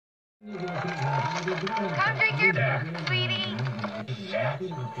Come drink your sweetie.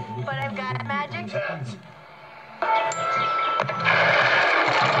 But I've got magic.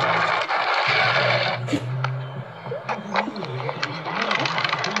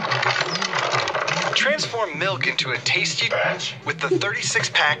 Transform milk into a tasty with the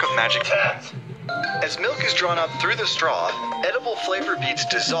 36-pack of Magic. As milk is drawn up through the straw, edible flavor beads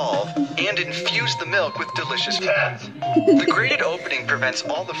dissolve and infuse the milk with delicious fats. The grated opening prevents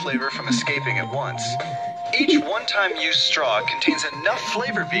all the flavor from escaping at once. Each one-time use straw contains enough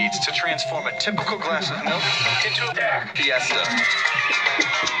flavor beads to transform a typical glass of milk into a fiesta.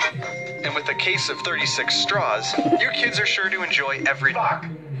 And with a case of 36 straws, your kids are sure to enjoy every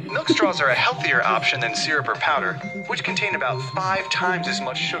Milk straws are a healthier option than syrup or powder, which contain about 5 times as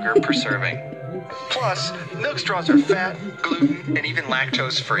much sugar per serving. Plus, milk straws are fat, gluten, and even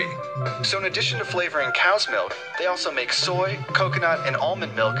lactose-free. So in addition to flavoring cow's milk, they also make soy, coconut, and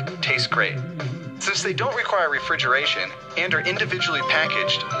almond milk taste great. Since they don't require refrigeration and are individually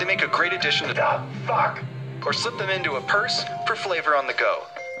packaged, they make a great addition to or slip them into a purse for flavor on the go.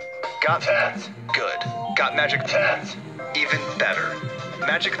 Got good. Got Magic even better.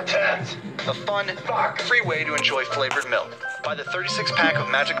 Magic a fun, free way to enjoy flavored milk. Buy the 36-pack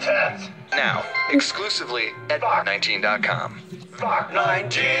of Magic now, exclusively at 19.com.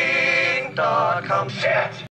 19.com.